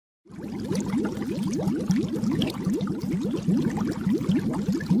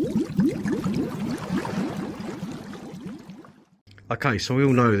Okay, so we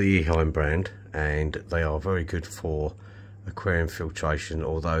all know the Eheim brand, and they are very good for aquarium filtration,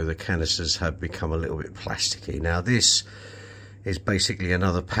 although the canisters have become a little bit plasticky. Now this is basically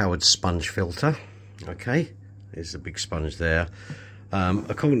another powered sponge filter. Okay, there's a big sponge there.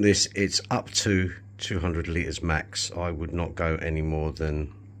 According to this, it's up to 200 litres max. I would not go any more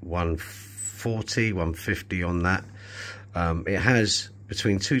than 140, 150 on that. It has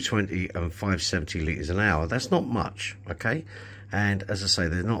between 220 and 570 litres an hour. That's not much, okay? And as I say,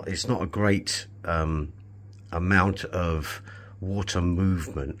 it's not a great amount of water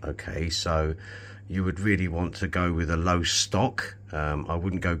movement, okay? So you would really want to go with a low stock. I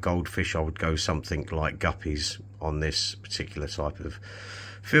wouldn't go goldfish, I would go something like guppies on this particular type of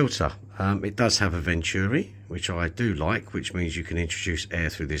filter. It does have a venturi, which I do like, which means you can introduce air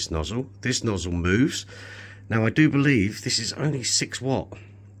through this nozzle. This nozzle moves. Now I do believe this is only 6 watt.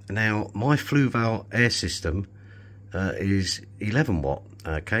 Now my Fluval air system is 11 watt,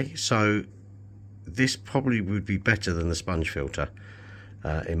 okay? So this probably would be better than the sponge filter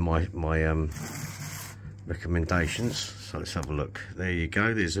in my recommendations. So let's have a look. There you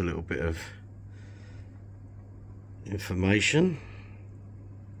go, there's a little bit of information.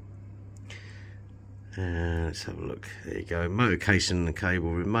 Let's have a look. There you go. Motor casing and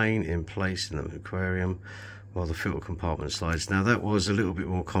cable remain in place in the aquarium while the filter compartment slides. Now that was a little bit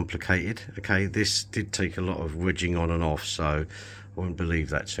more complicated, okay? This did take a lot of wedging on and off, so I wouldn't believe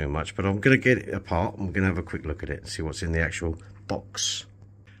that too much, but I'm going to get it apart and we're going to have a quick look at it and see what's in the actual box.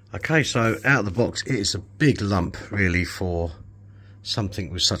 Okay, so out of the box, it is a big lump really for something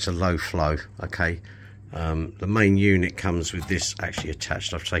with such a low flow, okay? The main unit comes with this actually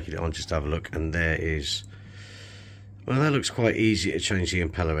attached. I've taken it on just to have a look, and there is, well, that looks quite easy to change the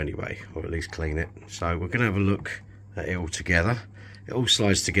impeller anyway, or at least clean it. So we're going to have a look at it all together. It all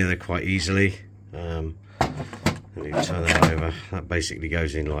slides together quite easily. Let me turn that over. That basically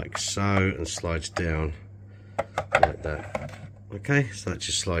goes in like so and slides down like that. Okay, so that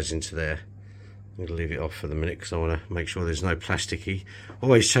just slides into there. I'm going to leave it off for the minute because I want to make sure there's no plasticky.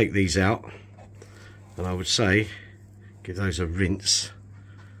 Always take these out, and I would say give those a rinse.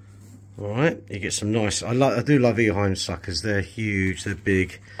 Alright, you get some nice, I do love Eheim suckers. They're huge, they're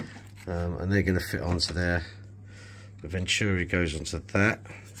big, and they're going to fit onto there. The venturi goes onto that.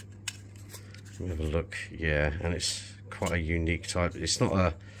 Let me have a look. Yeah, and it's quite a unique type. It's not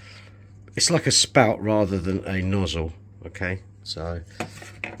a, it's like a spout rather than a nozzle. Okay, so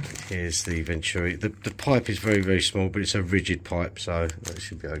here's the venturi. The pipe is very, very small, but it's a rigid pipe, so that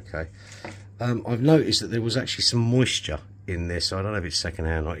should be okay. I've noticed that there was actually some moisture in this, so I don't know if it's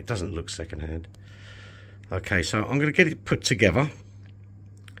secondhand or it doesn't look secondhand. Okay, so I'm going to get it put together,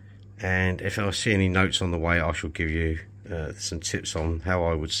 and if I see any notes on the way, I shall give you some tips on how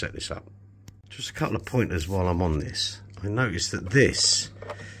I would set this up. Just a couple of pointers while I'm on this. I noticed that this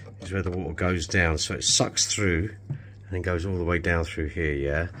is where the water goes down, so it sucks through and then goes all the way down through here,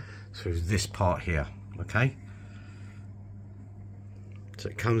 yeah, through this part here, okay? So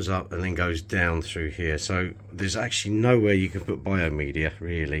it comes up and then goes down through here. So there's actually nowhere you can put biomedia,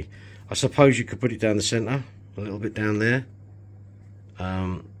 really. I suppose you could put it down the centre, a little bit down there.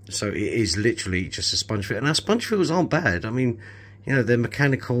 So it is literally just a sponge filter. Now sponge filters aren't bad. I mean, you know, they're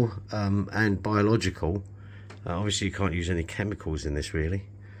mechanical and biological. Obviously you can't use any chemicals in this really.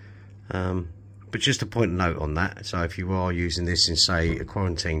 But just a point of note on that. So if you are using this in, say, a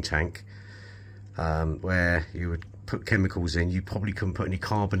quarantine tank, where you would put chemicals in, you probably couldn't put any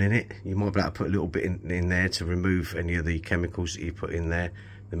carbon in it. You might be able to put a little bit in there to remove any of the chemicals that you put in there,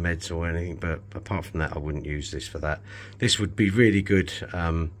 the meds or anything, but apart from that I wouldn't use this for that. This would be really good,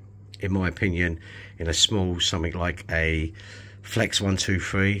 in my opinion, in a small, something like a Flex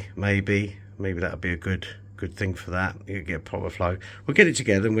 123, maybe that would be a good thing for that. You get proper flow. We'll get it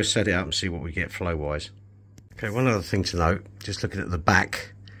together and we'll set it up and see what we get flow wise. Okay, one other thing to note, just looking at the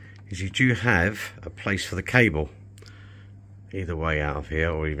back, is you do have a place for the cable, either way out of here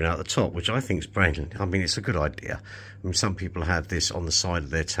or even out the top, which I think is brilliant. I mean, it's a good idea. I mean, some people have this on the side of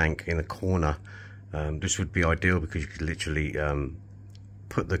their tank in a corner. This would be ideal because you could literally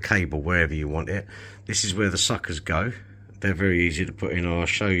put the cable wherever you want it. This is where the suckers go. They're very easy to put in. I'll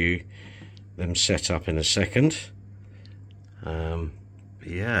show you them set up in a second.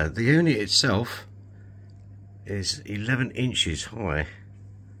 Yeah, the unit itself is 11 inches high,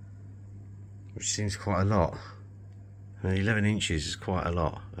 which seems quite a lot. 11 inches is quite a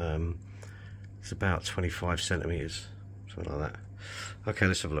lot. It's about 25 centimeters, something like that. Okay,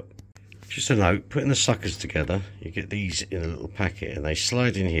 let's have a look. Just a note, putting the suckers together, you get these in a little packet and they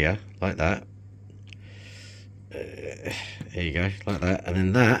slide in here like that. There you go, like that, and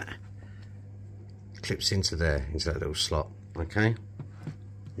then that clips into there, into that little slot. Okay,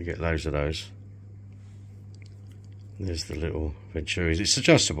 you get loads of those. There's the little venturis. It's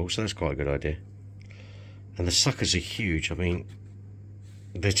adjustable, so that's quite a good idea. And the suckers are huge. I mean,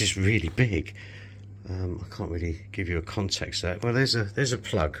 they're just really big. I can't really give you a context of that. Well, there's a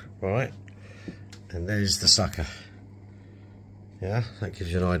plug, right? And there's the sucker. Yeah, that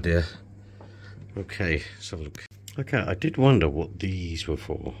gives you an idea. Okay, let's have a look. Okay, I did wonder what these were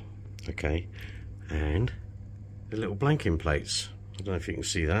for. Okay, and the little blanking plates. I don't know if you can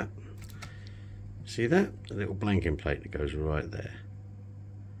see that. See that? A little blanking plate that goes right there.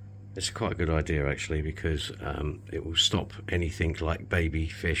 It's quite a good idea actually, because it will stop anything like baby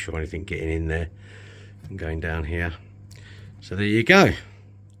fish or anything getting in there and going down here. So there you go.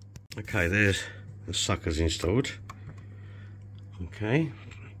 Okay, there's the suckers installed. Okay,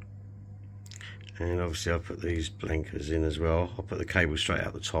 and obviously I'll put these blankers in as well. I'll put the cable straight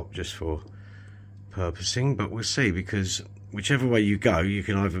out the top just for purposing, but we'll see, because whichever way you go, you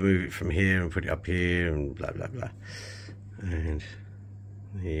can either move it from here and put it up here and blah blah blah. And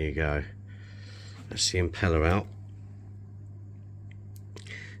there you go. That's the impeller out.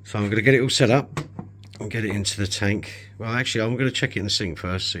 So I'm going to get it all set up and get it into the tank. Well, actually, I'm going to check it in the sink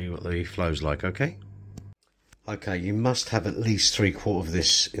first, see what the flow's like. Okay. Okay, you must have at least 3/4 of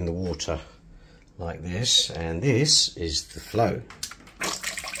this in the water, like this, and this is the flow.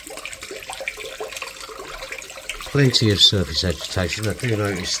 Plenty of surface agitation. I do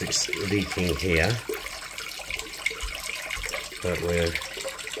notice it's leaking here, but we'll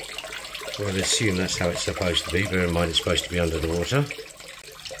assume that's how it's supposed to be. Bear in mind it's supposed to be under the water.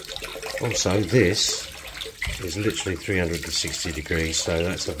 Also, this is literally 360 degrees, so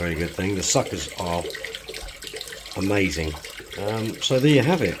that's a very good thing. The suckers are amazing. So there you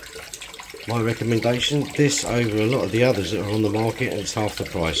have it. My recommendation, this over a lot of the others that are on the market, and it's half the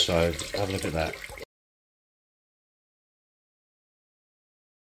price, so have a look at that.